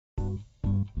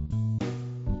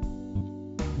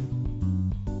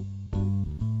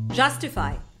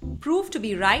Justify. Prove to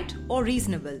be right or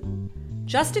reasonable.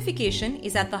 Justification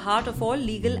is at the heart of all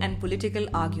legal and political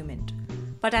argument.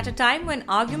 But at a time when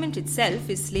argument itself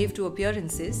is slave to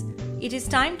appearances, it is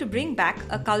time to bring back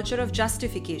a culture of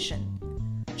justification.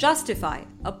 Justify,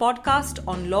 a podcast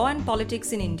on law and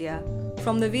politics in India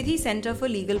from the Vidhi Center for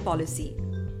Legal Policy,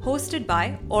 hosted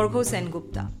by Orgho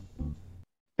Sengupta.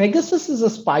 Pegasus is a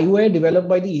spyware developed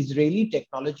by the Israeli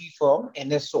technology firm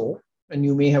NSO, and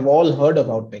you may have all heard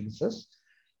about Pegasus,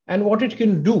 and what it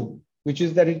can do, which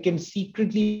is that it can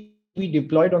secretly be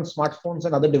deployed on smartphones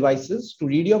and other devices to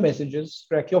read your messages,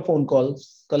 track your phone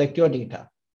calls, collect your data.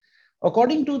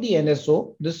 According to the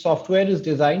NSO, this software is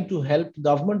designed to help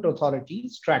government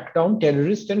authorities track down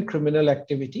terrorist and criminal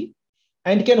activity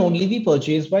and can only be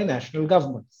purchased by national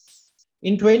governments.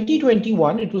 In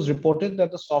 2021, it was reported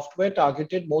that the software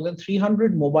targeted more than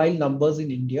 300 mobile numbers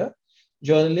in India,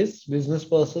 journalists, business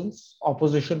persons,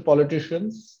 opposition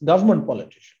politicians, government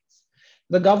politicians.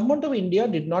 The government of India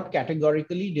did not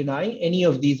categorically deny any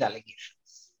of these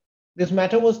allegations. This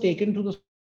matter was taken to the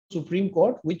Supreme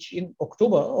Court, which in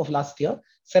October of last year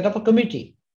set up a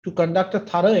committee to conduct a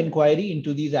thorough inquiry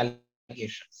into these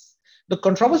allegations. The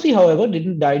controversy, however,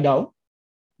 didn't die down.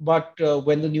 But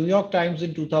when the New York Times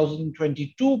in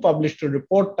 2022 published a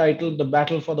report titled The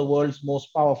Battle for the World's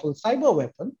Most Powerful Cyber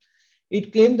Weapon,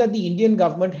 it claimed that the Indian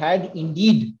government had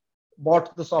indeed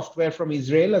bought the software from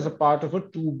Israel as a part of a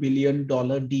 $2 billion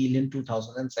deal in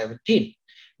 2017.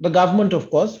 The government,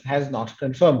 of course, has not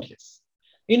confirmed this.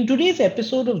 In today's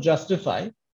episode of Justify,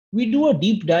 we do a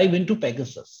deep dive into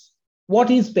Pegasus. What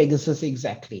is Pegasus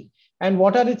exactly? And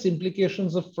what are its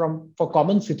implications for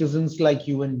common citizens like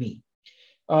you and me?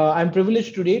 I'm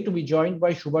privileged today to be joined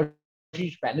by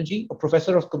Shubhashish Banerjee, a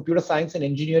professor of computer science and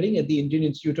engineering at the Indian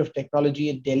Institute of Technology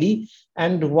in Delhi,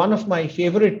 and one of my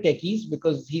favorite techies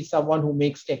because he's someone who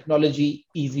makes technology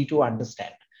easy to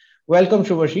understand. Welcome,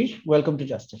 Shubhashish. Welcome to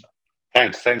Justify.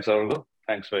 Thanks, Orgo.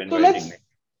 Thanks for inviting me.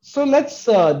 So let's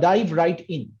dive right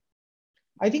in.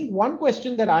 I think one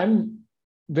question that I'm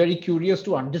very curious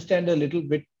to understand a little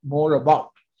bit more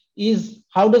about is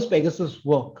how does Pegasus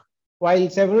work?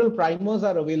 While several primers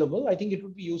are available, I think it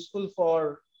would be useful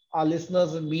for our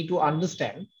listeners and me to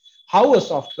understand how a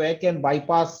software can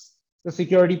bypass the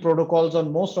security protocols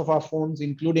on most of our phones,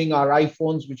 including our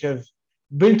iPhones, which have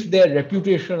built their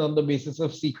reputation on the basis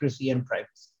of secrecy and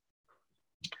privacy.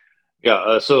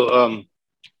 Yeah. So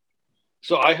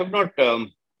I have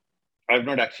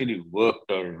not actually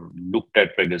worked or looked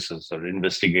at Pegasus or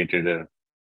investigated a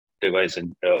device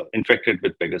infected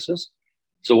with Pegasus.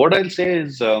 So what I'll say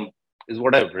is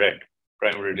what I've read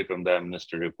primarily from the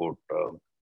Amnesty report.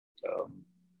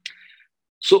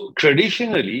 So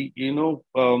traditionally, you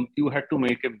had to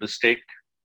make a mistake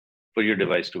for your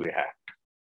device to be hacked.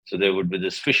 So there would be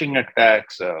this phishing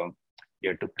attacks. You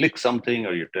had to click something,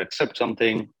 or you had to accept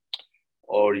something,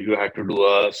 or you had to do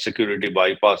a security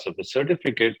bypass of a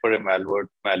certificate for a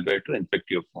malware to infect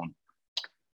your phone.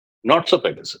 Not so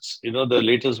Pegasus. The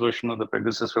latest version of the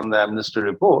Pegasus from the Amnesty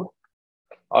report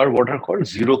are what are called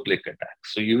zero-click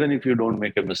attacks. So even if you don't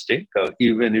make a mistake,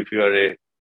 even if you are a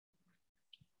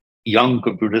young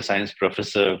computer science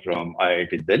professor from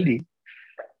IIT Delhi,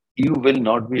 you will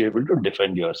not be able to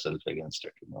defend yourself against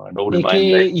it. An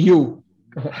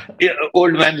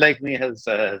old man like me has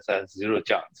zero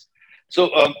chance. So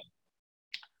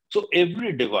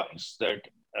every device that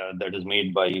is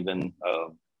made by even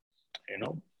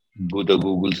the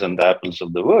Googles and the Apples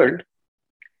of the world,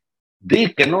 they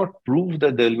cannot prove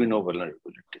that there will be no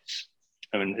vulnerabilities.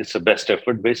 I mean, it's a best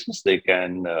effort basis. They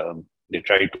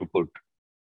try to put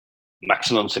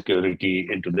maximum security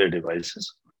into their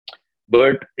devices,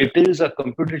 but it is a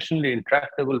computationally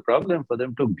intractable problem for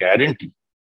them to guarantee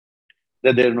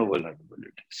that there are no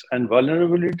vulnerabilities. And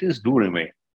vulnerabilities do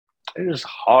remain. It is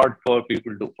hard for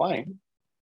people to find,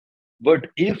 but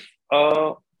if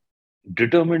a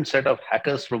determined set of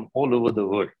hackers from all over the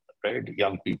world, right?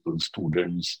 Young people,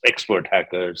 students, expert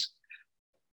hackers,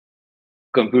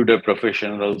 computer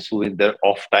professionals who in their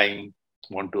off time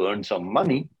want to earn some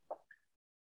money,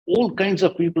 all kinds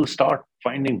of people start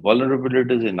finding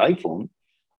vulnerabilities in iPhone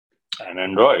and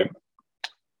Android,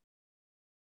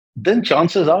 then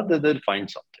chances are that they'll find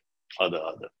something or the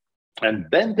other. And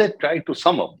then they try to,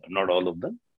 some of them, not all of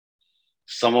them,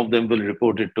 some of them will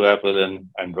report it to Apple and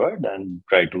Android and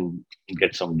try to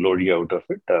get some glory out of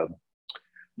it.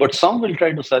 But some will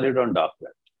try to sell it on dark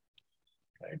web,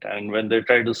 right? And when they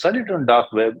try to sell it on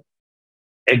dark web,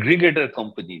 aggregator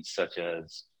companies such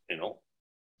as,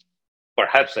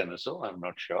 perhaps NSO, I'm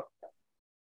not sure,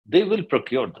 they will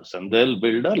procure this and they'll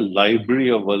build a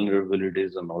library of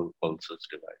vulnerabilities on all such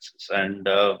devices. And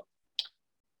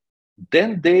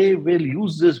then they will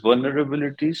use these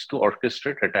vulnerabilities to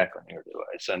orchestrate attack on your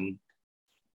device. And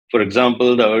for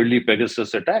example, the early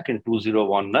Pegasus attack in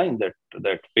 2019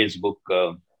 that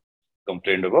Facebook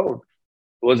complained about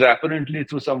was apparently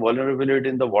through some vulnerability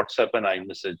in the WhatsApp and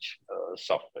iMessage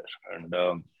software.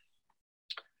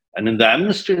 And in the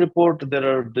Amnesty report,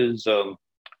 there are these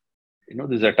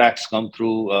attacks come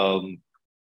through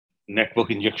network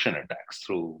injection attacks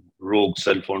through rogue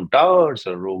cell phone towers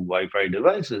or rogue Wi-Fi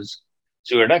devices.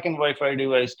 So you attack a Wi-Fi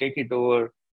device, take it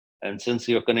over, and since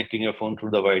you're connecting your phone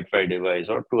through the Wi-Fi device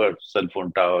or to a cell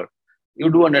phone tower,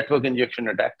 you do a network injection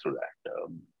attack through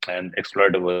that and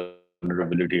exploit a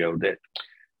vulnerability out there.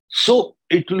 So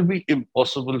it will be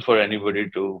impossible for anybody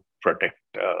to protect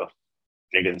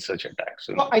against such attacks.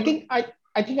 No, I think at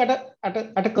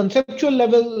a conceptual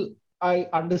level, I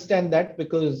understand that,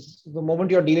 because the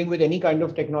moment you're dealing with any kind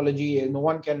of technology, no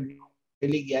one can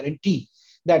really guarantee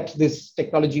that this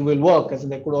technology will work. As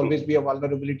in, there could always be a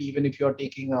vulnerability, even if you're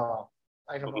taking a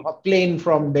plane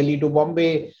from Delhi to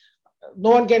Bombay.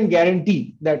 No one can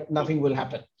guarantee that nothing will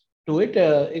happen to it.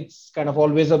 It's kind of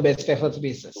always a best efforts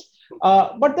basis.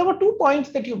 But there were 2 points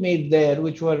that you made there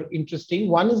which were interesting.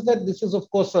 One is that this is, of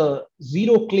course, a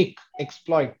zero-click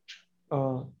exploit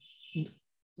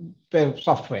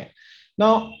software.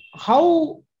 Now,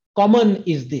 how common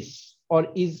is this? Or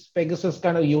is Pegasus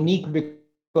kind of unique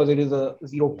because it is a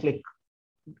zero-click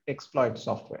exploit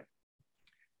software?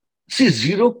 See,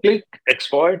 zero-click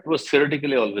exploit was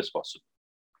theoretically always possible,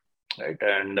 right?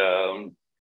 And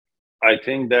I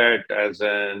think that as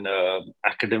an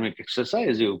academic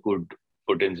exercise, you could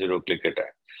put in zero-click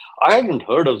attack. I hadn't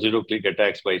heard of zero-click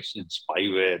attacks by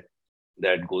spyware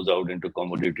that goes out into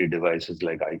commodity devices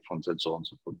like iPhones and so on and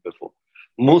so forth before.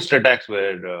 Most attacks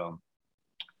were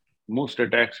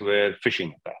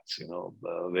phishing attacks,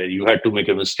 where you had to make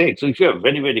a mistake. So if you are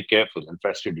very, very careful and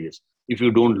fastidious, if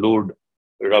you don't load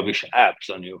rubbish apps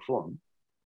on your phone,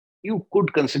 you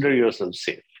could consider yourself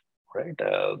safe, right?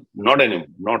 Not anymore,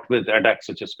 not with attacks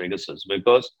such as Pegasus,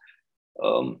 because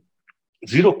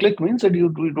zero-click means that you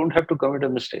don't have to commit a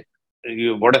mistake.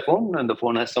 You bought a phone and the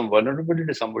phone has some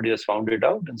vulnerability, somebody has found it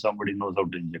out and somebody knows how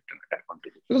to inject an attack onto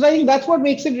it. Because I think that's what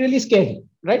makes it really scary,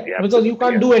 right? Yeah, because you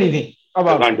can't do anything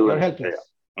about it. You're helpless.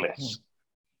 Yeah. Yes.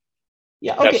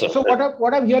 Yeah. Okay. So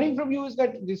what I'm hearing from you is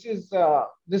that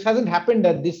this hasn't happened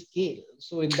at this scale.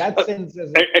 So in that sense,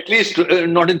 at least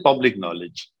not in public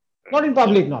knowledge. Not in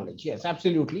public knowledge. Yes,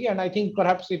 absolutely. And I think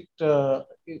perhaps it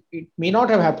may not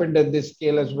have happened at this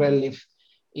scale as well if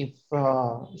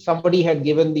somebody had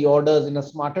given the orders in a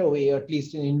smarter way, at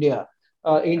least in India,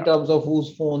 in terms of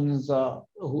whose phones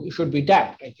who should be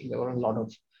tapped. I think there were a lot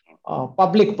of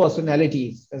public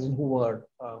personalities as in who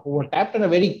were tapped, and a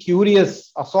very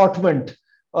curious assortment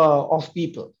of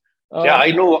people.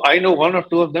 I know one or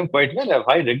two of them quite well. I have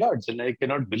high regards, and I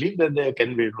cannot believe that they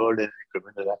can be involved in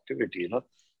criminal activity.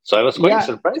 So I was quite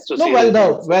surprised to see.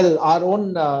 Well, our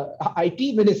own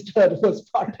IT minister was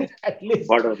part of that list.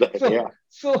 Part of that,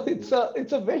 So it's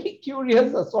a very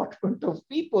curious assortment of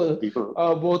people.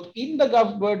 Both in the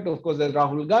government. Of course, there's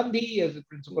Rahul Gandhi as the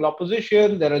principal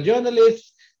opposition. There are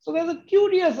journalists. So there's a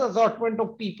curious assortment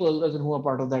of people as in who are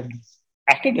part of that list.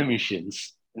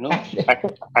 Academicians.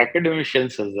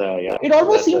 Academicians is it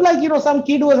almost seemed like some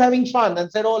kid was having fun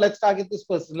and said, oh, let's target this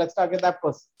person, let's target that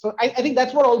person. So I think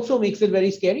that's what also makes it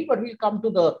very scary, but we'll come to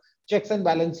the checks and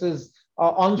balances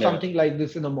on something like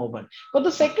this in a moment. But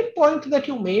the second point that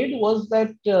you made was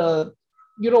that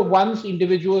once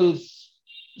individuals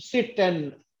sit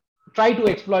and try to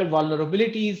exploit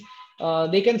vulnerabilities,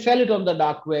 they can sell it on the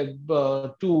dark web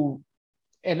to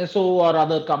NSO or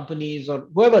other companies or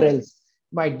whoever else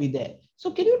might be there. So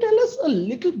can you tell us a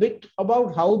little bit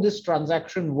about how this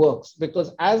transaction works?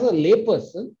 Because as a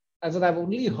layperson, I've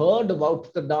only heard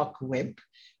about the dark web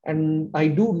and I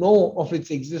do know of its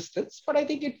existence, but I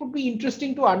think it would be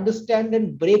interesting to understand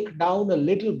and break down a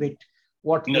little bit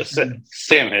what this means.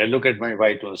 Same here. Look at my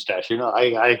white mustache.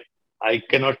 I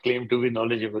cannot claim to be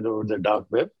knowledgeable about the dark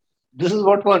web. This is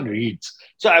what one reads.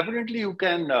 So apparently you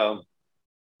can,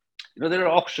 there are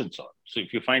auctions on. So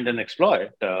if you find an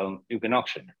exploit, you can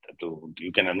auction it.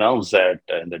 You can announce that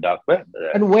in the dark web.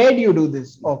 And where do you do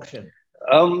this auction?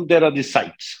 There are these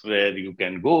sites where you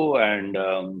can go and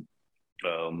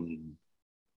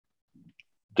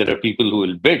there are people who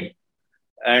will bid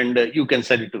and you can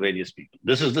sell it to various people.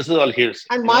 This is all hearsay.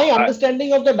 And my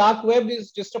understanding of the dark web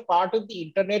is just a part of the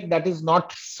internet that is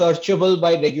not searchable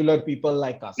by regular people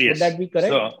like us. Yes. Would that be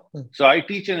correct? So I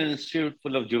teach in an institute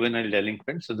full of juvenile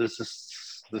delinquents. So this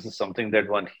is something that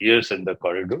one hears in the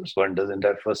corridors. One doesn't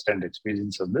have first-hand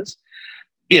experience of this.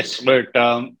 Yes, but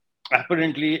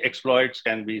apparently exploits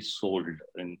can be sold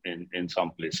in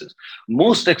some places.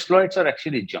 Most exploits are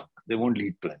actually junk. They won't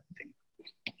lead to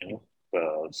anything,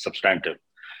 substantive.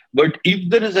 But if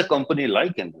there is a company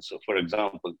like NSO, for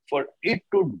example, for it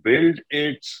to build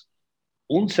its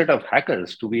own set of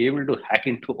hackers to be able to hack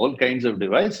into all kinds of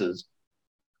devices,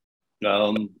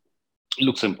 um,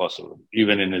 looks impossible,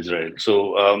 even in Israel.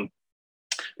 So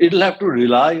it'll have to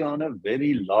rely on a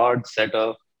very large set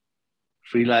of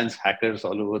freelance hackers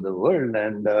all over the world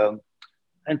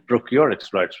and procure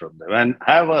exploits from them and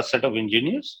have a set of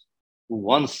engineers who,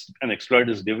 once an exploit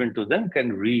is given to them,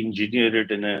 can re-engineer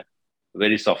it in a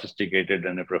very sophisticated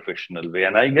and a professional way.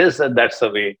 And I guess that's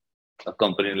the way a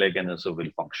company like NSO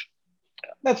will function.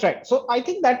 That's right. So I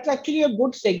think that's actually a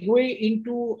good segue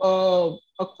into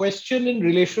a question in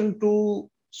relation to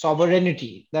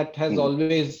sovereignty that has Mm.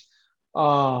 always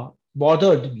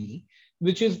bothered me,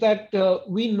 which is that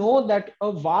we know that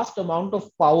a vast amount of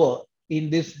power in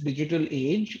this digital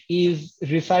age is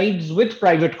resides with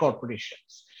private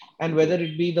corporations, and whether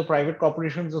it be the private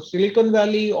corporations of Silicon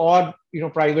Valley or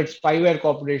private spyware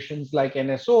corporations like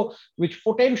NSO, which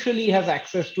potentially has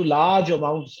access to large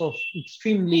amounts of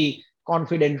extremely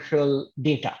confidential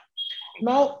data.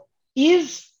 Now,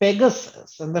 is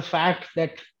Pegasus and the fact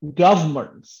that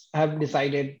governments have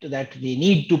decided that they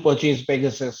need to purchase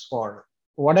Pegasus for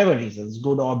whatever reasons,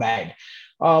 good or bad,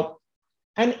 uh,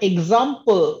 an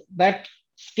example that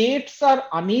states are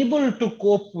unable to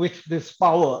cope with this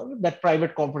power that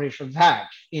private corporations have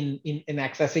in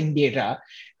accessing data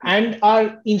and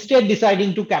are instead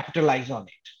deciding to capitalize on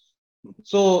it?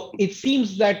 So it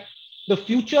seems that the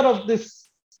future of this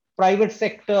private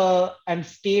sector and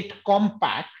state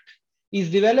compact is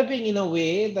developing in a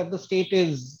way that the state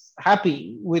is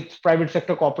happy with private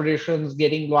sector corporations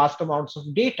getting vast amounts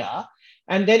of data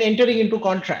and then entering into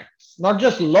contracts, not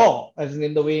just law, as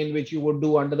in the way in which you would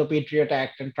do under the Patriot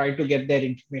Act and try to get their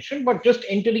information, but just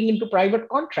entering into private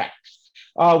contracts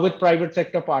with private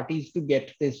sector parties to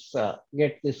get this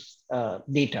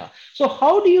data. So,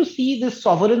 how do you see this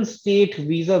sovereign state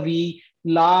vis-a-vis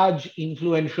large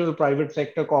influential private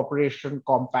sector corporation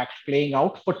compact playing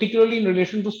out, particularly in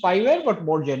relation to spyware, but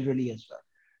more generally as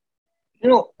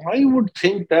well? I would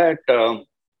think that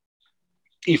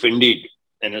if indeed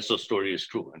NSO story is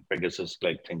true and Pegasus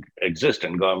like thing exists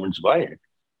and governments buy it,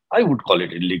 I would call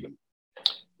it illegal.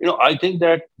 I think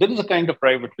that there is a kind of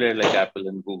private player like Apple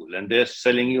and Google, and they're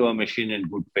selling you a machine in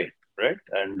good faith, right?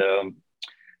 And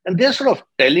they're sort of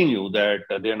telling you that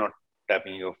they're not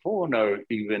tapping your phone, or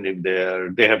even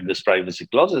if they have this privacy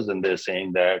clauses, and they're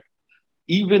saying that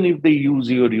even if they use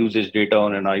your usage data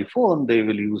on an iPhone, they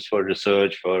will use for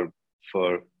research, for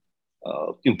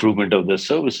improvement of their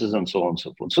services, and so on and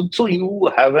so forth. So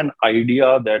you have an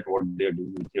idea that what they're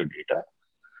doing with your data.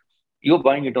 You're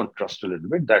buying it on trust a little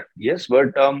bit. That yes,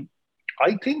 but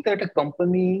I think that a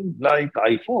company like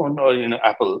iPhone or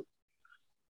Apple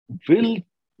will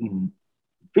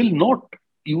will not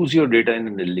use your data in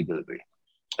an illegal way.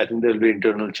 I think there will be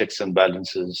internal checks and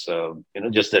balances.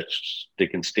 Just that they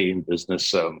can stay in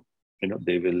business.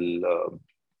 They will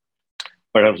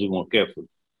perhaps be more careful.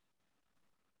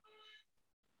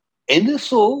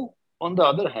 NSO, on the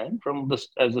other hand,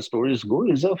 as the stories go,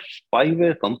 is a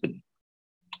spyware company,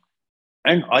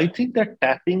 and I think that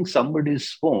tapping somebody's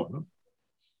phone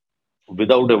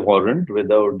without a warrant,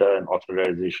 without an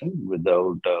authorization, with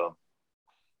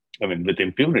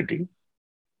impunity,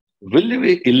 will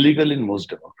be illegal in most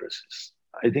democracies.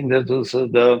 I think that's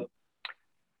also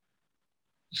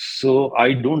so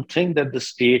I don't think that the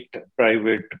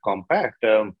state-private compact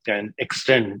can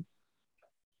extend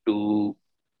to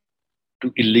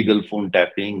illegal phone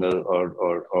tapping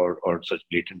or such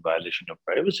blatant violation of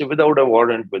privacy without a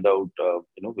warrant, without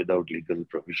legal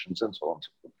provisions and so on and so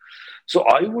forth. So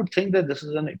I would think that this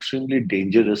is an extremely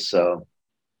dangerous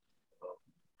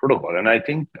protocol, and I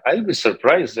think I'll be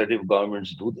surprised that if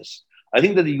governments do this. I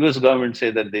think that the U.S. government say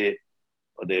that the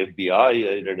FBI,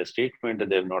 I read a statement that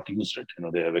they have not used it.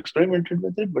 They have experimented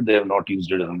with it, but they have not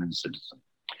used it on any citizen.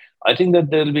 I think that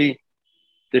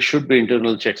there should be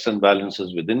internal checks and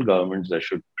balances within governments that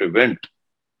should prevent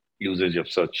usage of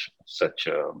such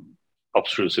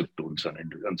obtrusive tools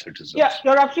on citizens. Yeah,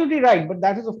 you're absolutely right. But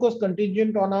that is, of course,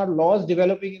 contingent on our laws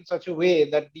developing in such a way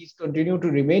that these continue to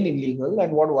remain illegal.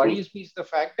 And what worries me is the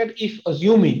fact that if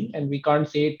assuming, and we can't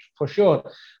say it for sure,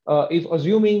 if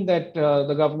assuming that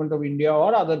the government of India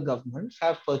or other governments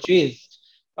have purchased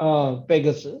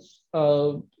Pegasus,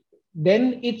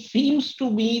 then it seems to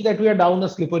me that we are down a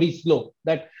slippery slope.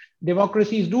 That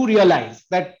democracies do realize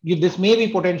that this may be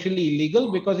potentially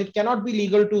illegal, because it cannot be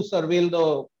legal to surveil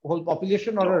the whole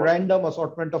population or a No. random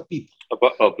assortment of people.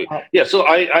 Okay. Uh, Yeah. So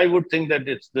I would think that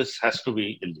this has to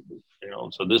be illegal.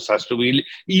 So this has to be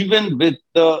even with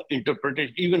the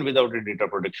interpretation, even without a data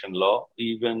protection law,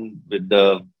 even with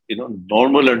the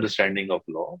normal understanding of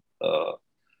law,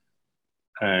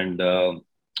 and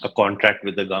a contract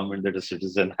with the government that a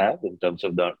citizen have in terms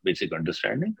of the basic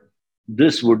understanding,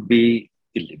 this would be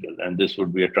illegal, and this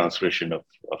would be a transgression of.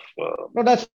 no,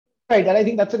 that's right, and I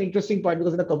think that's an interesting point,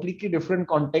 because in a completely different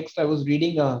context, I was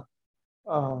reading uh,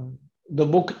 the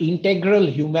book Integral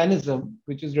Humanism,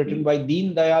 which is written by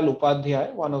Deen Dayal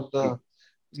Upadhyay, one of the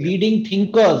leading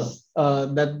thinkers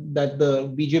that the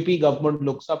BJP government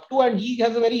looks up to. And he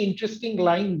has a very interesting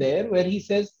line there where he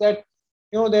says that,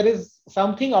 there is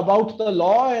something about the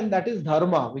law, and that is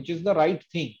dharma, which is the right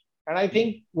thing. And I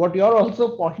think what you're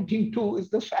also pointing to is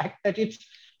the fact that it's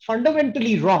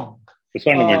fundamentally wrong. It's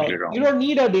fundamentally You wrong. don't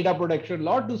need a data protection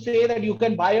law to say that you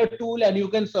can buy a tool and you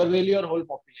can surveil your whole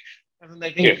population. And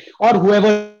I think, Yeah. or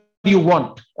whoever you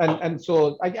want. And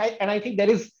so I think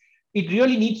it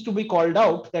really needs to be called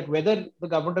out that whether the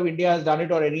government of India has done it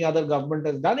or any other government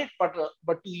has done it,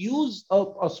 but to use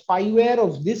a spyware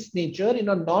of this nature in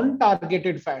a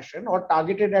non-targeted fashion, or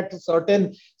targeted at a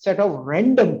certain set of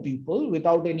random people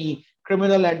without any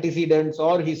criminal antecedents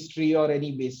or history or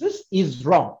any basis, is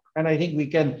wrong. And I think we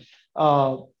can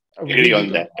Agree on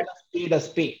call that. a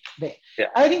spade there. Yeah.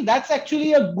 I think that's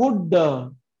actually a good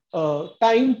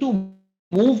time to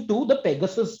move to the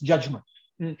Pegasus judgment.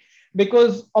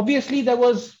 Because obviously there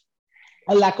was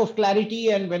a lack of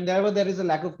clarity, and whenever there is a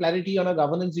lack of clarity on a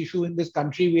governance issue in this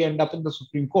country, we end up in the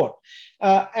Supreme Court.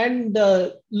 And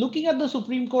looking at the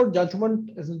Supreme Court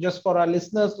judgment, just for our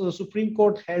listeners, the Supreme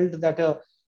Court held that a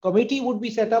committee would be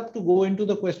set up to go into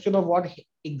the question of what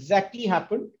exactly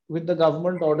happened with the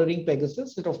government ordering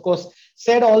Pegasus. It of course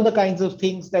said all the kinds of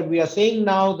things that we are saying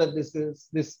now, that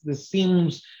this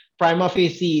seems prima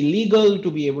facie illegal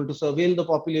to be able to surveil the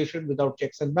population without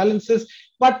checks and balances.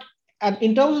 But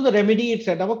in terms of the remedy, it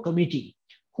set up a committee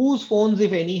whose phones,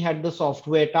 if any, had the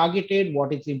software targeted,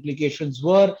 what its implications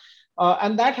were.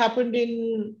 And that happened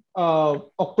in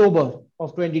October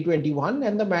of 2021.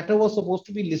 And the matter was supposed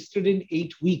to be listed in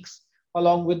 8 weeks,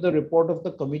 along with the report of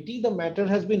the committee. The matter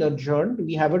has been adjourned.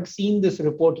 We haven't seen this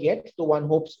report yet, so one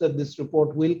hopes that this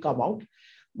report will come out.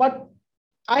 But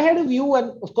I had a view,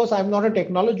 and of course, I'm not a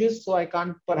technologist, so I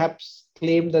can't perhaps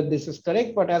claim that this is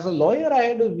correct. But as a lawyer, I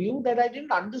had a view that I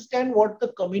didn't understand what the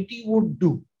committee would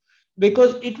do,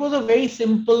 because it was a very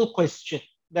simple question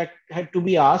that had to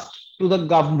be asked to the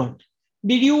government.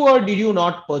 Did you or did you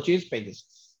not purchase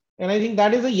Pegasus? And I think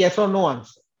that is a yes or no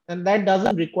answer, and that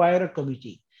doesn't require a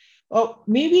committee.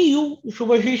 Maybe you,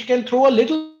 Shubhashish, can throw a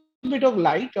little bit of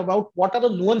light about what are the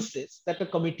nuances that a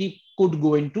committee could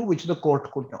go into, which the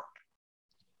court could not.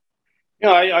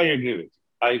 Yeah, I agree with you.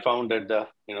 I found that the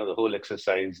whole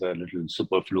exercise a little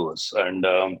superfluous, and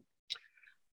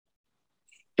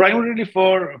primarily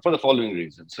for the following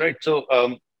reasons, right? So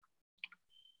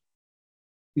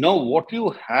now what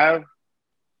you have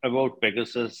about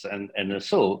Pegasus and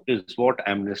NSO is what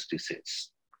Amnesty says.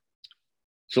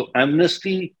 So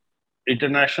Amnesty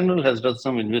International has done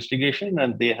some investigation,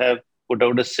 and they have put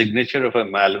out a signature of a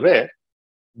malware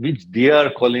which they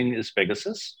are calling is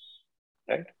Pegasus,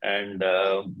 right? And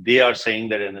they are saying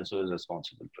that NSO is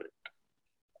responsible for it.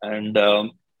 And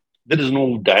there is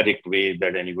no direct way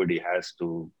that anybody has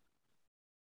to,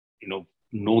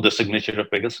 know the signature of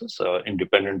Pegasus,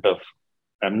 independent of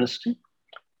Amnesty,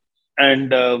 and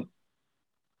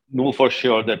know for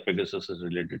sure that Pegasus is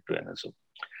related to NSO.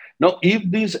 Now, if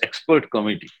this expert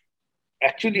committee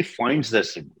actually finds their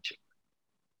signature,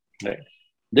 right,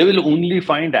 they will only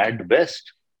find at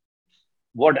best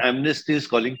what Amnesty is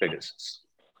calling Pegasus.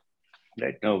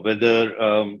 Right now,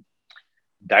 whether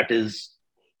that is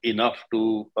enough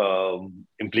to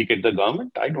implicate the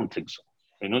government, I don't think so.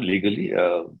 Legally,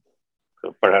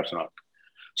 perhaps not.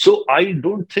 So I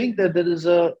don't think that there is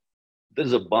a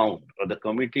bound, or the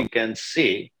committee can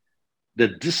say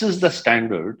that this is the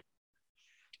standard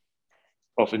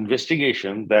of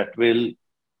investigation that will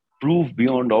prove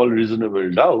beyond all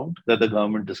reasonable doubt that the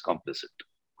government is complicit.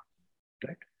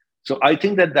 Right. So I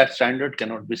think that standard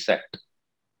cannot be set.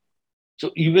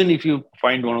 So even if you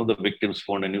find one of the victim's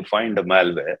phone and you find a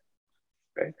malware,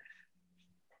 right?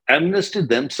 Amnesty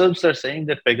themselves are saying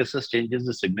that Pegasus changes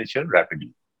the signature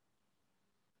rapidly.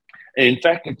 In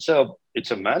fact, it's a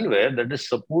malware that is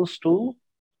supposed to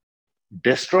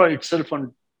destroy itself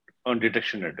on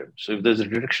detection attempt. So if there's a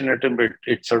detection attempt,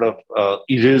 it sort of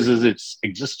erases its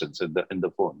existence in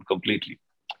the phone completely.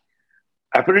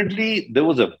 Apparently, there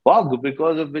was a bug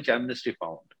because of which Amnesty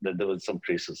found that there was some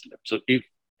traces left. So if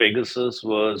Pegasus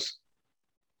was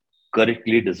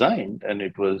correctly designed and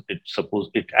it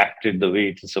acted the way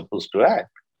it is supposed to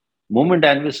act, moment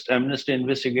Amnesty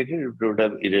investigated, it would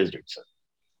have erased itself.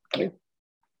 Right?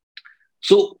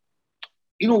 So,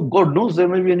 God knows there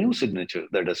may be a new signature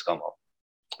that has come up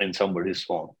in somebody's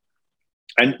phone.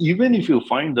 And even if you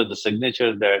find that the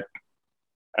signature that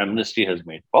Amnesty has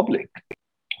made public,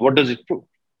 what does it prove?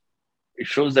 It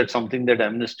shows that something that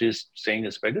Amnesty is saying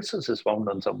is Pegasus is found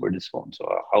on somebody's phone. So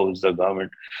how is the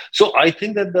government? So I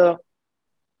think that the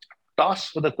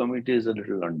task for the committee is a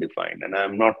little undefined, and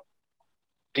I'm not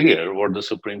clear what the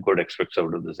Supreme Court expects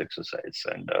out of this exercise.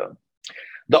 And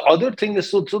the other thing is,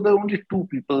 so there are only two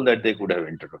people that they could have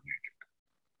interrogated.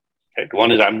 Right?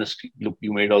 One is Amnesty. Look,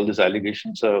 you made all these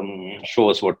allegations. Show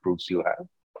us what proofs you have.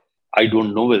 I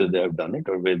don't know whether they have done it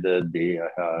or whether they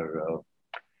are,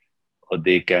 or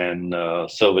they can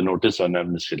serve a notice on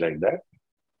Amnesty like that.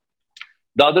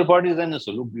 The other party is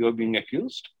NSO. Look, you are being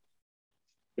accused.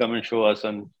 Come and show us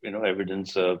some,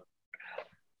 evidence. The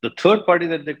third party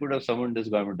that they could have summoned is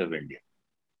Government of India,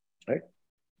 right?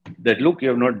 That look, you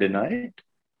have not denied.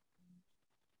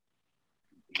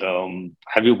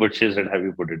 Have you purchased and have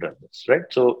you put it on this, right?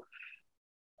 So,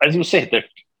 as you say, that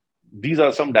these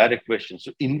are some direct questions.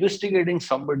 So, investigating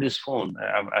somebody's phone,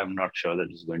 I'm not sure that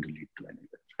is going to lead to anything.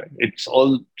 Right? It's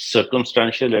all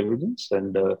circumstantial evidence,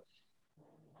 and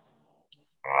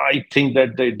I think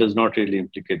that it does not really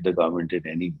implicate the government in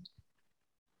any way.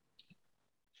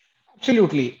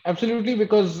 Absolutely,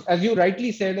 because as you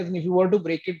rightly said, as if you were to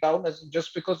break it down, as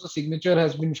just because the signature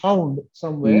has been found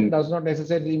somewhere does not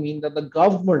necessarily mean that the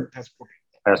government has put it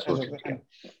there.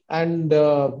 And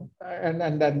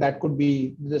that could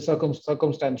be the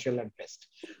circumstantial at best.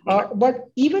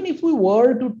 But even if we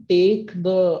were to take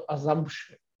the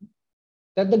assumption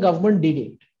that the government did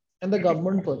it and the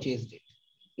government purchased it,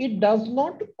 it does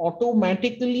not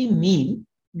automatically mean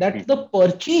that the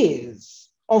purchase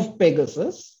of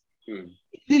Pegasus is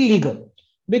illegal.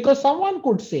 Because someone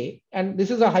could say, and this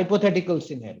is a hypothetical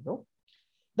scenario,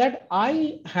 that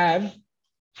I have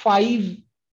 5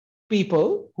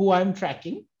 people who I'm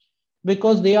tracking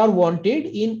because they are wanted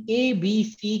in A, B,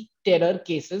 C terror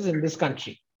cases in this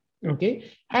country.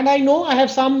 Okay. And I know I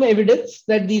have some evidence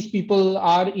that these people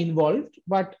are involved,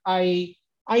 but I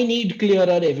need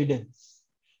clearer evidence.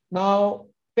 Now,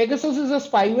 Pegasus is a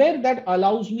spyware that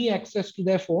allows me access to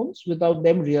their phones without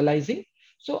them realizing.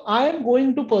 So I am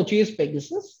going to purchase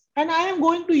Pegasus and I am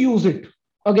going to use it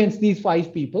against these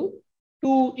 5 people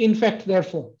to infect their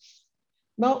phones.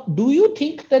 Now, do you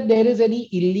think that there is any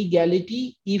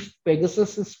illegality if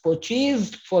Pegasus is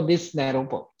purchased for this narrow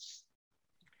purpose?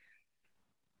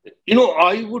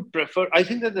 I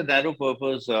think that the narrow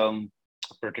purpose,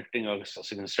 protecting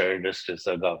us against terrorists is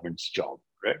the government's job,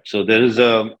 right? So there is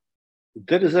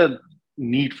a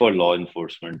need for law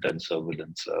enforcement and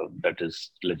surveillance that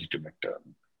is legitimate.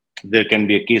 There can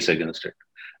be a case against it.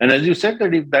 And as you said,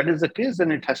 that if that is the case,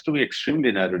 then it has to be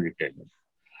extremely narrowly tailored.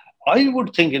 I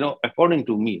would think, according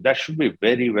to me, that should be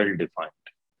very well defined.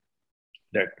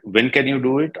 That when can you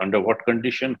do it, under what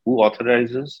condition, who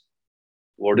authorizes,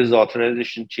 what is the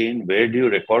authorization chain, where do you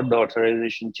record the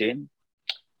authorization chain,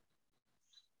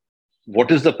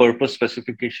 what is the purpose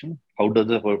specification, how does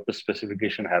the purpose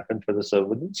specification happen for the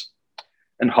surveillance,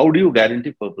 and how do you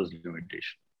guarantee purpose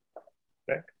limitation,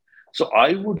 right? So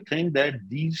I would think that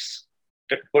these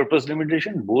purpose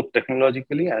limitation, both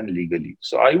technologically and legally.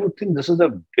 So I would think this is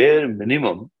the bare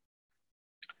minimum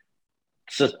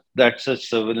that such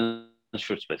surveillance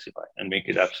should specify and make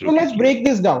it absolutely. So let's break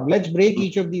this down. Let's break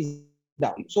each of these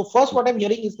down. So first, what I'm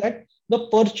hearing is that the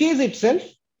purchase itself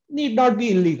need not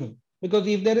be illegal, because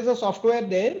if there is a software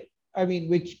there,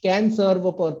 which can serve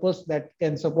a purpose that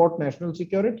can support national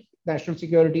security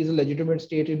is a legitimate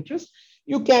state interest,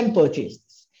 you can purchase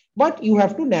this. But you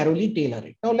have to narrowly tailor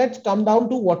it. Now, let's come down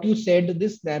to what you said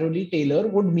this narrowly tailor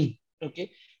would mean.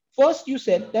 Okay. First, you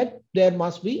said that there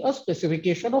must be a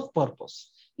specification of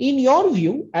purpose. In your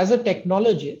view, as a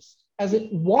technologist,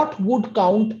 what would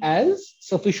count as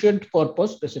sufficient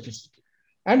purpose specificity?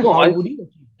 And how would you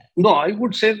achieve that? No, I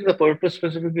would say that the purpose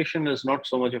specification is not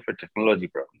so much of a technology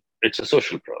problem. It's a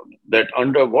social problem. That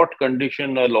under what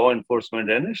condition a law enforcement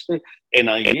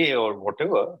NIA or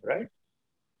whatever, right,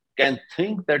 can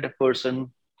think that a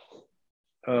person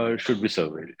should be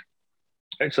surveilled.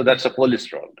 Right? So that's a police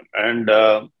problem.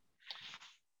 And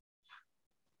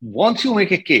once you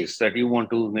make a case that you want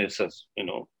to,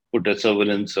 put a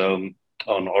surveillance on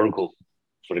Orgo,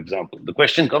 for example, the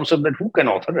question comes up that who can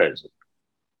authorize it?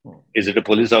 Is it a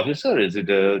police officer? Is it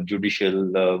a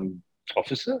judicial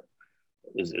officer?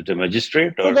 Is it a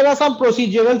magistrate So or? there are some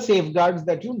procedural safeguards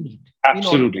that you need in order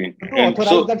Absolutely. to And authorize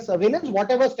so, that surveillance,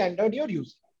 whatever standard you're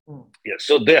using. Hmm. yes,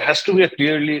 so there has to be a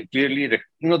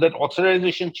that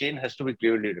authorization chain has to be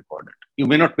clearly recorded. You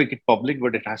may not make it public,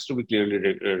 but it has to be clearly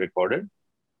recorded.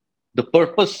 The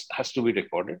purpose has to be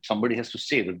recorded. Somebody has to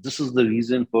say that this is the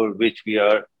reason for which we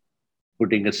are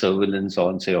putting a surveillance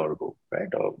on, say, Orgo, right?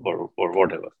 Or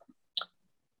whatever.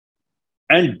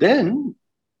 And then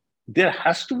there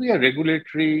has to be a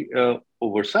regulatory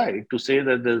oversight to say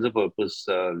that there's a purpose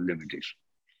limitation,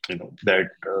 that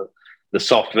the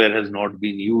software has not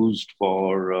been used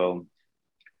for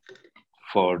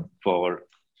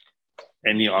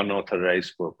any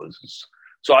unauthorized purposes.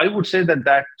 So I would say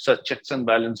that such checks and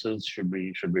balances should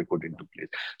be put into place.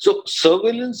 So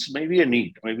surveillance may be a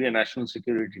need, maybe a national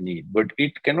security need, but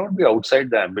it cannot be outside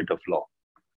the ambit of law,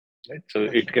 right? So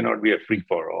That's it right. cannot be a free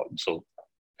for all. So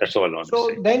that's all I want to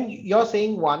say. So then you're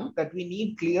saying, one, that we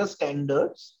need clear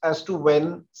standards as to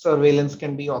when surveillance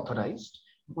can be authorized.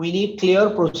 We need clear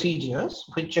procedures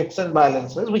with checks and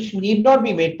balances, which need not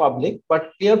be made public,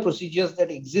 but clear procedures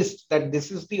that exist, that this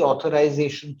is the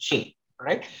authorization chain,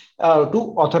 right? To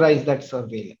authorize that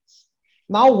surveillance.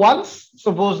 Now, once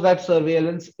suppose that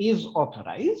surveillance is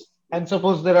authorized, and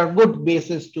suppose there are good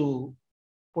basis to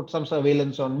put some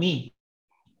surveillance on me,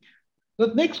 the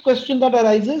next question that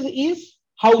arises is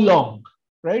how long,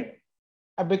 right?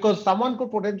 Because someone could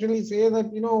potentially say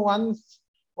that,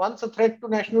 once a threat to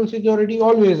national security,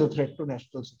 always a threat to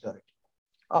national security.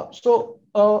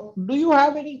 Do you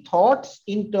have any thoughts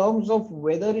in terms of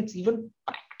whether it's even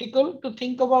practical to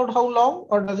think about how long,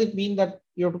 or does it mean that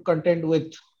you have to contend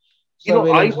with I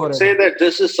surveillance would say forever? that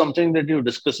this is something that you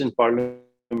discuss in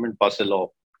Parliament, pass a law,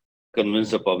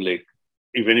 convince the public,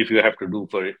 even if you have to do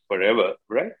for it forever,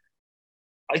 right?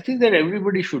 I think that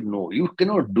everybody should know. You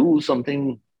cannot do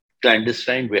something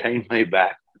clandestine behind my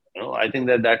back. I think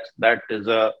that is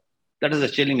a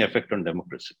chilling effect on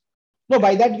democracy. No,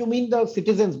 by that you mean the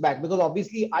citizens back, because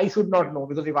obviously I should not know,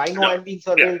 because if I know No, I'm being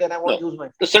yeah, surveilled, then I won't no. use my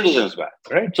The phone. citizens back,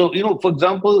 right? So, for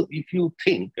example, if you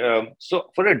think, so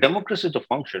for a democracy to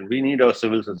function, we need our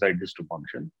civil societies to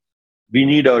function. We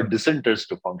need our dissenters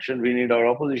to function. We need our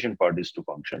opposition parties to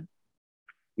function.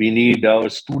 We need our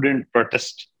student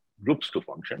protest groups to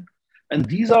function. And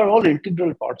these are all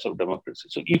integral parts of democracy.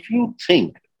 So if you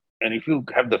think and if you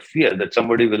have the fear that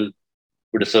somebody will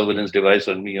put a surveillance device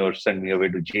on me or send me away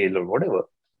to jail or whatever,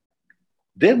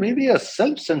 there may be a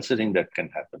self-censoring that can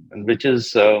happen, and which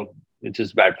is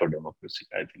bad for democracy.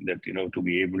 I think that to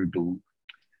be able to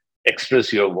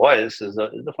express your voice is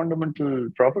a fundamental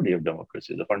property of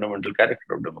democracy, the fundamental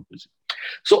character of democracy.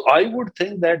 So I would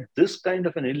think that this kind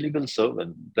of an illegal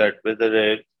servant, that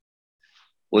whether a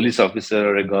police officer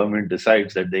or a government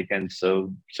decides that they can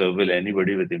surveil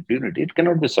anybody with impunity, it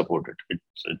cannot be supported.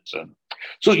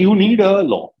 So you need a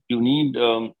law, you need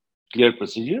clear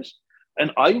procedures,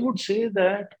 and I would say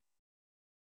that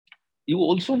you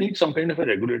also need some kind of a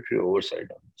regulatory oversight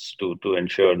on this to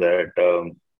ensure that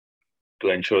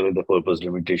the purpose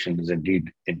limitation is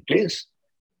indeed in place.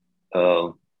 Uh,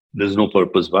 there's no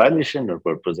purpose violation or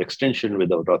purpose extension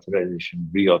without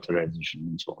authorization, reauthorization,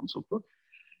 and so on and so forth.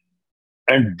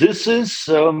 And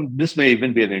this may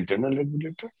even be an internal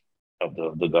regulator of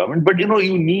the government, but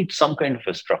you need some kind of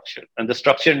a structure, and the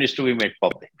structure needs to be made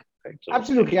public, right? So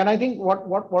Absolutely. And I think what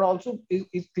also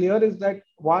is clear is that,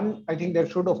 one, I think there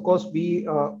should, of course, be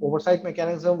oversight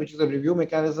mechanism, which is a review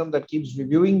mechanism that keeps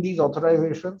reviewing these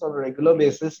authorizations on a regular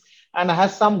basis and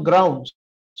has some grounds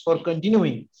for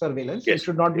continuing surveillance. It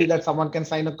should yes, not be that yes, someone can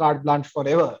sign a carte blanche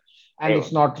forever and it's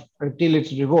uh, not until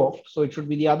it's revoked. So it should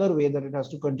be the other way, that it has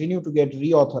to continue to get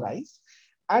reauthorized.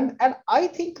 And I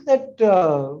think that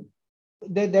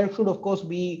there should, of course,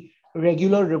 be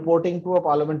regular reporting to a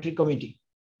parliamentary committee,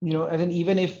 and then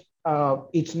even if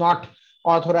it's not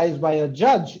authorized by a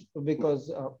judge,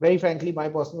 because very frankly, my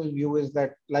personal view is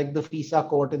that, like the FISA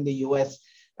court in the US,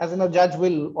 as in, a judge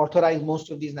will authorize most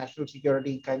of these national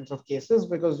security kinds of cases,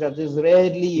 because judges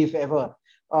rarely, if ever,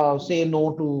 say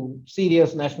no to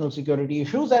serious national security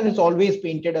issues, and it's always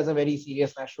painted as a very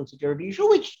serious national security issue,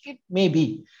 which it may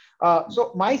be.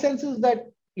 So my sense is that,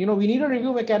 we need a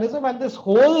review mechanism, and this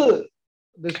whole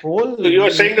so you are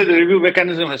saying that the review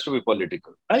mechanism has to be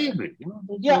political. I agree.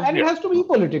 yeah, and it Yeah. has to be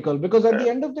political, because at Uh, the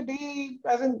end of the day,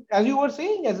 as you were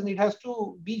saying, as in, it has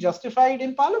to be justified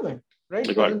in parliament, right?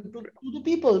 As got in, to the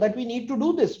people, that we need to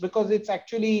do this because it's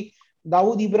actually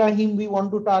Dawood Ibrahim we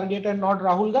want to target, and not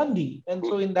Rahul Gandhi. And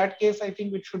so in that case, I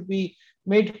think it should be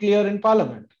made clear in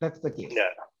parliament. That's the case. Yeah,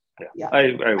 yeah. Yeah. I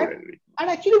would And, agree. and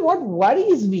actually, what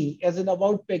worries me, as in,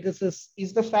 about Pegasus,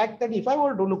 is the fact that if I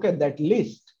were to look at that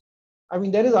list, I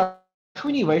mean, there is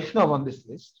Ashwini Vaishnav on this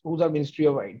list, who's our Minister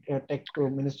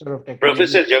of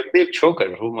Professor Technology. Jagdeep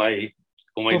Chokar, whom I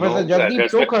Professor know, Jagdeep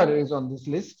that's like, Chokar is on this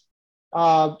list.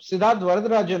 Siddharth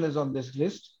Varadarajan is on this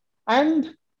list.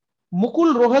 And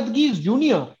Mukul Rohatgis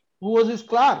Jr., who was his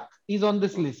clerk, is on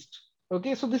this list.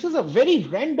 Okay, so this is a very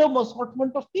random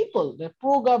assortment of people. They're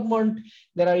pro-government,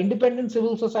 there are independent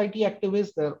civil society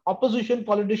activists, there are opposition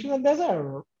politicians,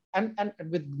 and and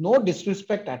with no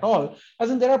disrespect at all, as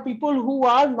in there are people who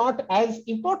are not as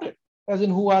important, as in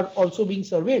who are also being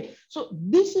surveyed. So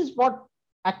this is what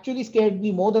actually scared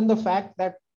me more than the fact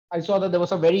that I saw that there were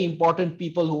some very important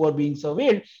people who were being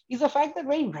surveyed, is the fact that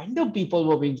very random people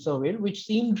were being surveyed, which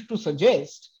seemed to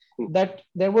suggest that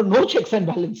there were no checks and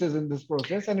balances in this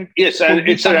process, and it yes, and could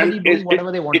be somebody doing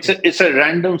whatever they wanted. it's a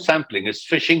random sampling. It's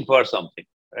fishing for something,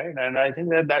 right? And I think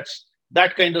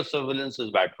that kind of surveillance is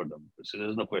bad for them. So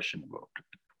there's no question about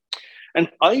it.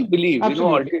 And I believe,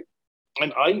 Absolutely.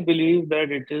 and I believe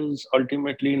that it is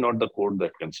ultimately not the court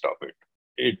that can stop it.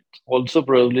 It also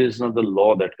probably is not the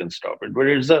law that can stop it, but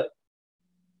it's a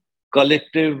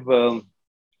collective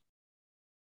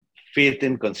faith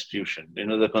in constitution,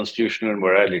 the constitutional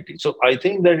morality. So I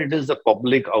think that it is the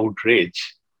public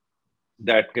outrage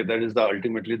that is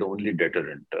ultimately the only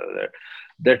deterrent.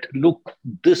 That look,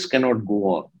 this cannot go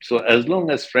on. So as long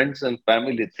as friends and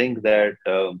family think that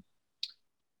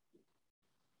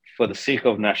for the sake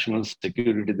of national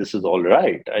security, this is all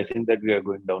right, I think that we are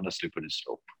going down a slippery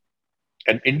slope.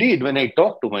 And indeed, when I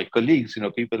talk to my colleagues,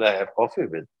 people I have coffee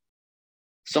with,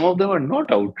 some of them are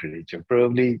not outraged, or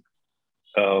probably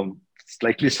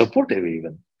slightly supportive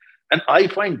even. And I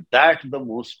find that the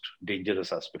most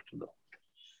dangerous aspect of them.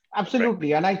 Right?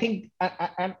 Absolutely, and I think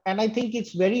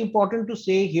it's very important to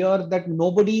say here that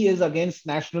nobody is against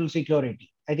national security.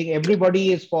 I think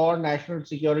everybody is for national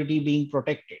security being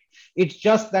protected. It's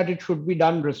just that it should be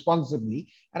done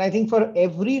responsibly. And I think for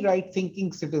every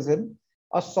right-thinking citizen,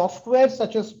 a software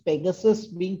such as Pegasus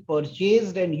being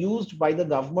purchased and used by the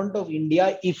government of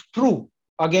India, if true,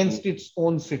 against its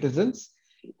own citizens,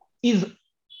 is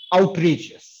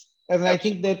outrageous. And I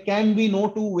think there can be no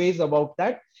two ways about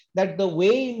that, that the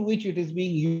way in which it is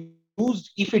being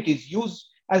used, if it is used,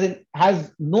 as in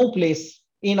has no place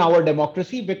in our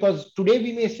democracy, because today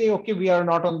we may say, okay, we are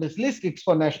not on this list, it's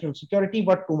for national security,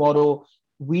 but tomorrow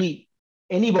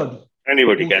anybody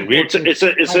Anybody who can be. supports it might be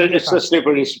a It's a target.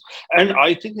 slippery. And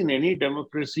I think in any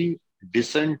democracy,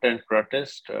 dissent and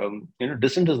protest,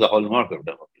 dissent is the hallmark of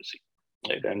democracy,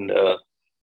 right? And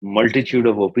multitude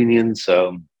of opinions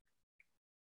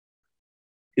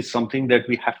is something that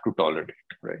we have to tolerate,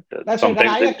 right? That's right. And Sometimes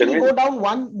I actually go inconvenient. down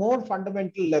one more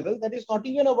fundamental level, that is not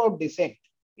even about dissent.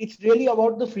 It's really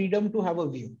about the freedom to have a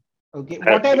view. Okay.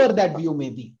 Whatever Absolutely. that view may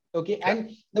be. Okay. Yeah.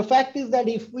 And the fact is that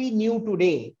if we knew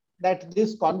today that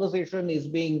this conversation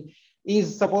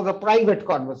is suppose a private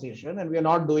conversation and we are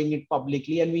not doing it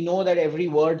publicly, and we know that every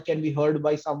word can be heard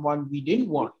by someone we didn't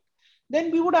want,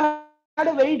 then we would have had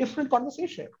a very different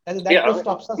conversation. And that just Yeah.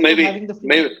 stops us from having the Maybe, freedom to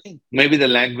maybe, think. maybe the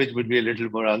language would be a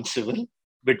little more uncivil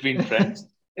between friends,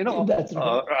 That's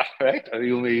right. right? Or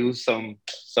you may use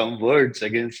some words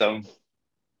against some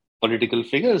political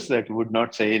figures that would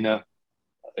not say in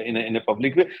a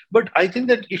public way. But I think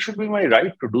that it should be my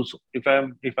right to do so. If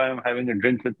I'm having a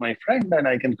drink with my friend, then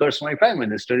I can curse my prime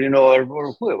minister, or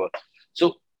whoever.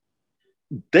 So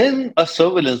then a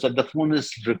surveillance that the phone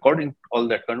is recording all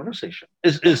that conversation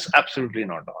is absolutely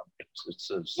not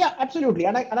on. Yeah, absolutely.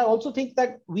 And I also think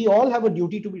that we all have a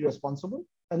duty to be responsible.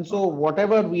 And so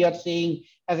whatever we are saying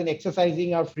as in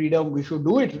exercising our freedom, we should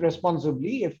do it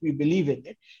responsibly if we believe in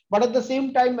it. But at the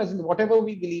same time, as in whatever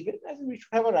we believe in, as in we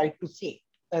should have a right to say.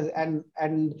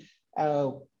 And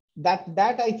uh,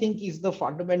 that I think is the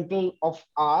fundamental of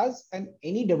ours and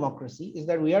any democracy, is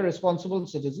that we are responsible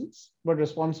citizens, but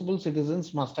responsible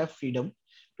citizens must have freedom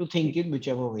to think in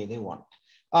whichever way they want.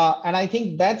 And I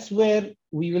think that's where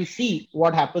we will see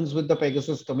what happens with the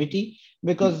Pegasus committee,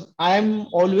 because I am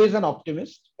always an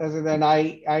optimist, and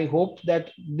I hope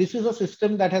that this is a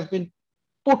system that has been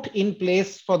put in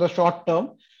place for the short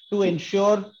term to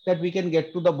ensure that we can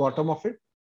get to the bottom of it.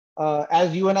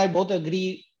 As you and I both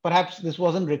agree, perhaps this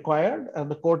wasn't required.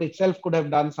 The court itself could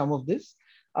have done some of this.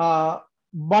 Uh,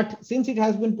 but since it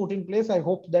has been put in place, I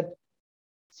hope that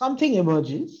something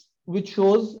emerges which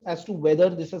shows as to whether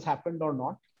this has happened or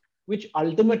not, which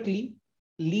ultimately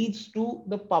leads to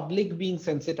the public being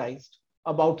sensitized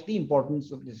about the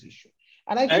importance of this issue.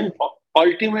 And I And think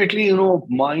ultimately,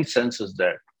 my sense is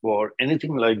that for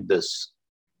anything like this,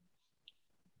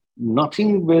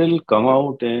 nothing will come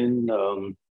out in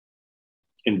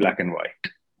black and white.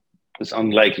 It's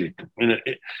unlikely to.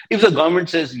 If the government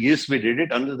says yes, we did it,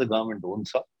 unless the government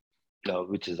owns up,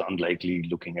 which is unlikely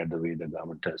looking at the way the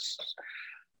government has,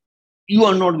 you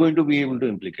are not going to be able to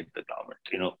implicate the government,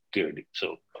 clearly.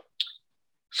 So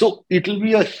it will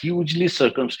be a hugely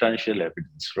circumstantial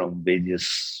evidence from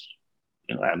various,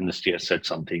 Amnesty has said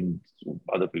something,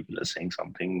 other people are saying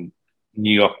something,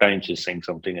 New York Times is saying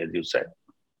something, as you said.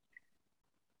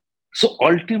 So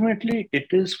ultimately, it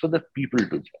is for the people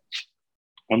to judge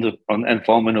and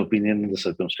form an opinion in the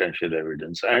circumstantial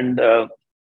evidence. And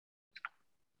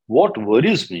what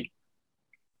worries me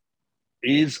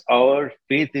is our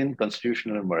faith in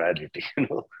constitutional morality,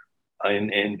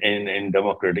 in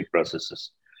democratic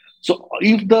processes. So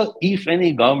if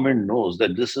any government knows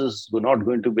that this is not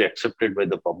going to be accepted by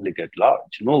the public at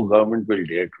large, no government will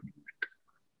dare to do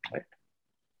it. Right?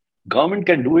 Government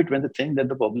can do it when they think that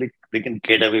they can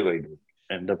get away by doing it,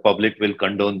 and the public will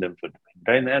condone them for doing it.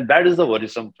 Right? And that is the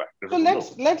worrisome factor. So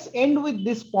let's end with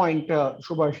this point,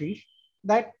 Shubhashish,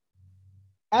 that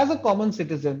as a common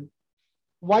citizen,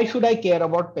 why should I care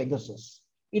about Pegasus?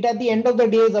 It at the end of the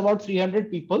day is about 300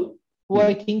 people who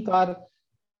I think are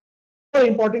more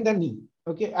important than me.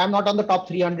 Okay, I'm not on the top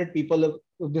 300 people of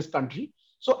this country.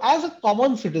 So as a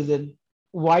common citizen,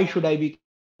 why should I be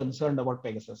concerned about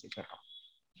Pegasus, etc.?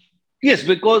 Yes,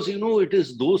 because it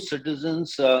is those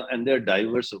citizens and their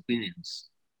diverse opinions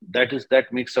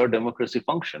that makes our democracy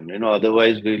function.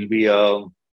 Otherwise we'll be a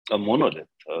monolith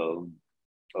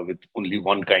with only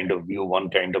one kind of view, one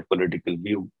kind of political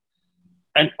view,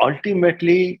 and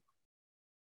ultimately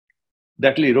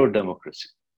that will erode democracy.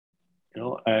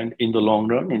 And in the long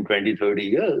run, in 20, 30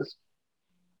 years,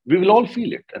 we will all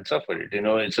feel it and suffer it.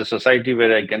 It's a society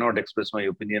where I cannot express my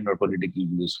opinion or political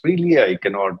views freely. I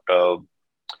cannot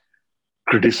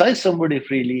criticize somebody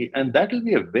freely. And that will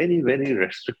be a very, very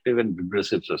restrictive and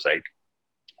regressive society.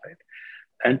 Right?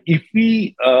 And if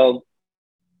we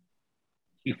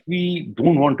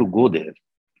don't want to go there,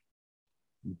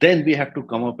 then we have to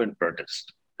come up and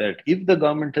protest that if the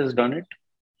government has done it,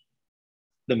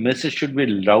 the message should be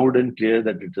loud and clear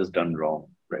that it is done wrong,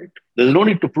 right? There's no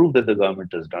need to prove that the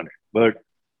government has done it, but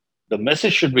the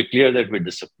message should be clear that we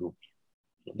disapprove.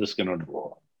 This cannot go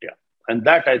on. Yeah. And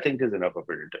that, I think, is enough of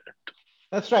a deterrent.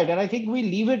 That's right. And I think we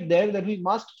leave it there that we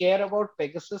must care about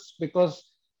Pegasus because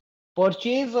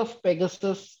purchase of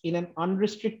Pegasus in an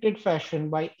unrestricted fashion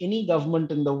by any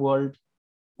government in the world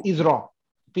is wrong,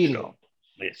 period. Sure.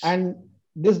 Yes. And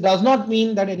this does not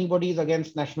mean that anybody is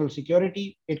against national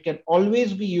security. It can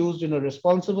always be used in a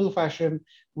responsible fashion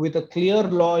with a clear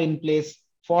law in place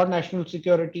for national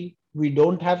security. We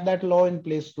don't have that law in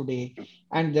place today.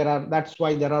 And that's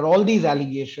why there are all these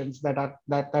allegations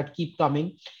that keep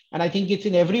coming. And I think it's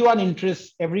in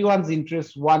everyone's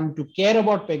interest, one, to care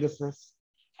about Pegasus,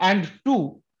 and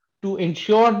two, to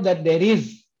ensure that there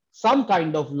is some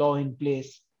kind of law in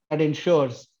place that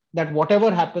ensures that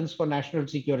whatever happens for national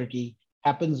security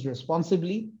happens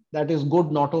responsibly. That is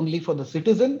good not only for the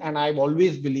citizen, and I've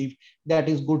always believed that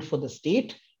is good for the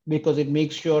state because it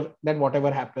makes sure that whatever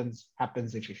happens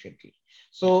efficiently.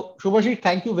 So Shubhashish,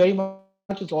 thank you very much.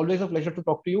 It's always a pleasure to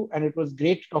talk to you, and it was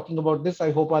great talking about this.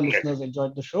 I hope our listeners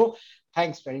enjoyed the show.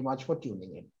 Thanks very much for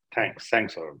tuning in. Thanks,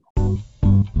 Arun.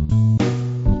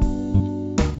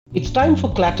 It's time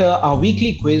for Clatter, our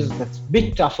weekly quiz that's a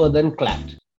bit tougher than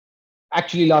CLAT.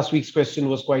 Actually, last week's question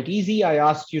was quite easy. I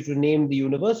asked you to name the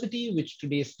university, which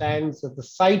today stands at the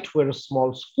site where a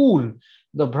small school,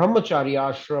 the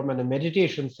Brahmacharya Ashram, and a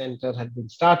meditation center had been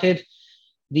started.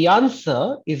 The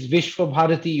answer is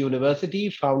Vishwabharati University,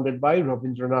 founded by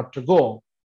Rabindranath Tagore.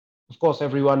 Of course,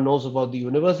 everyone knows about the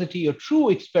university, a true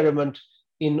experiment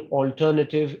in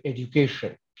alternative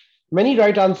education. Many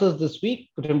right answers this week,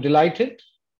 but I'm delighted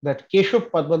that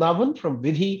Keshav Padmanabhan from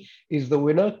Vidhi is the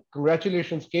winner.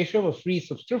 Congratulations, Keshav. A free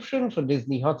subscription for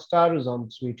Disney Hotstar is on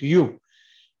its way to you.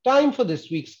 Time for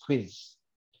this week's quiz.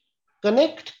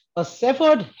 Connect A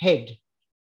Severed Head,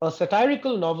 a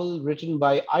satirical novel written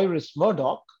by Iris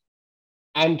Murdoch,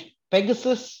 and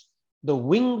Pegasus, the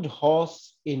winged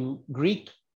horse in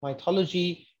Greek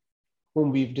mythology,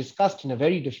 whom we've discussed in a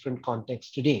very different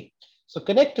context today. So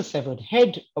connect A Severed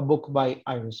Head, a book by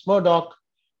Iris Murdoch,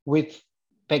 with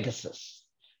Pegasus.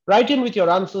 Write in with your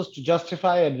answers to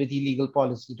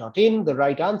justify@vidhilegalpolicy.in. The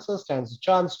right answer stands a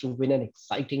chance to win an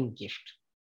exciting gift.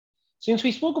 Since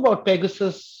we spoke about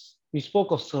Pegasus, we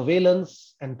spoke of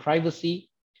surveillance and privacy.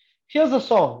 Here's a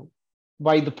song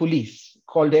by The Police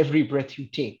called Every Breath You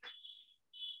Take.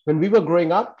 When we were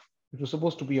growing up, it was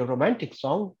supposed to be a romantic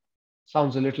song.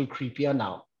 Sounds a little creepier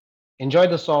now. Enjoy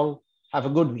the song. Have a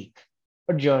good week.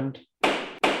 Adjourned.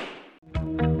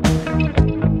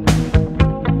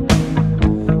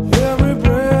 Every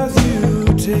breath you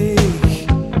take,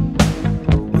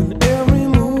 and every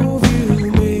move you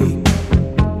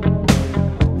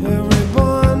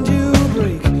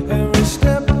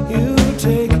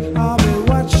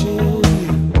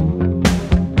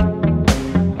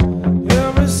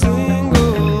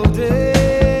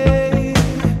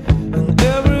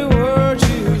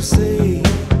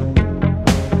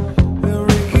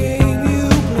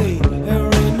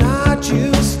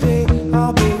you stay,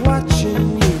 I'll be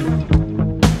watching you.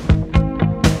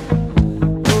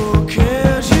 Oh,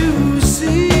 can't you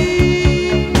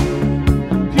see?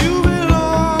 You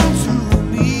belong to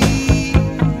me.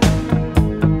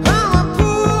 I'm a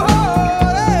poor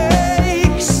heart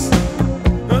aches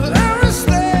with every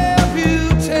step you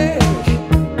take,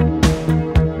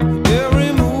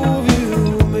 every move you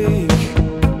make,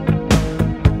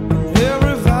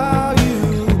 every vow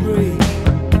you break,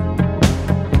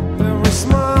 every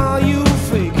smile you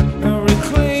fake, every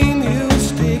claim you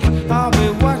stick. I'll be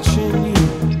watching you.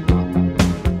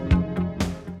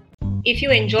 If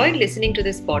you enjoyed listening to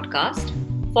this podcast,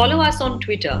 follow us on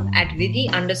Twitter at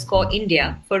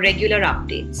Vidhi_India for regular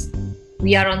updates.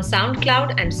 We are on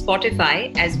SoundCloud and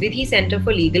Spotify as Vidhi Center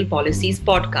for Legal Policies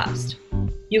podcast.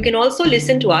 You can also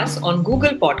listen to us on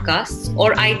Google Podcasts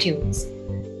or iTunes.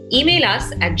 Email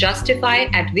us at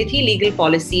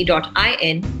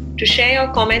justify@vidhilegalpolicy.in to share your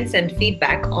comments and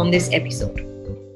feedback on this episode.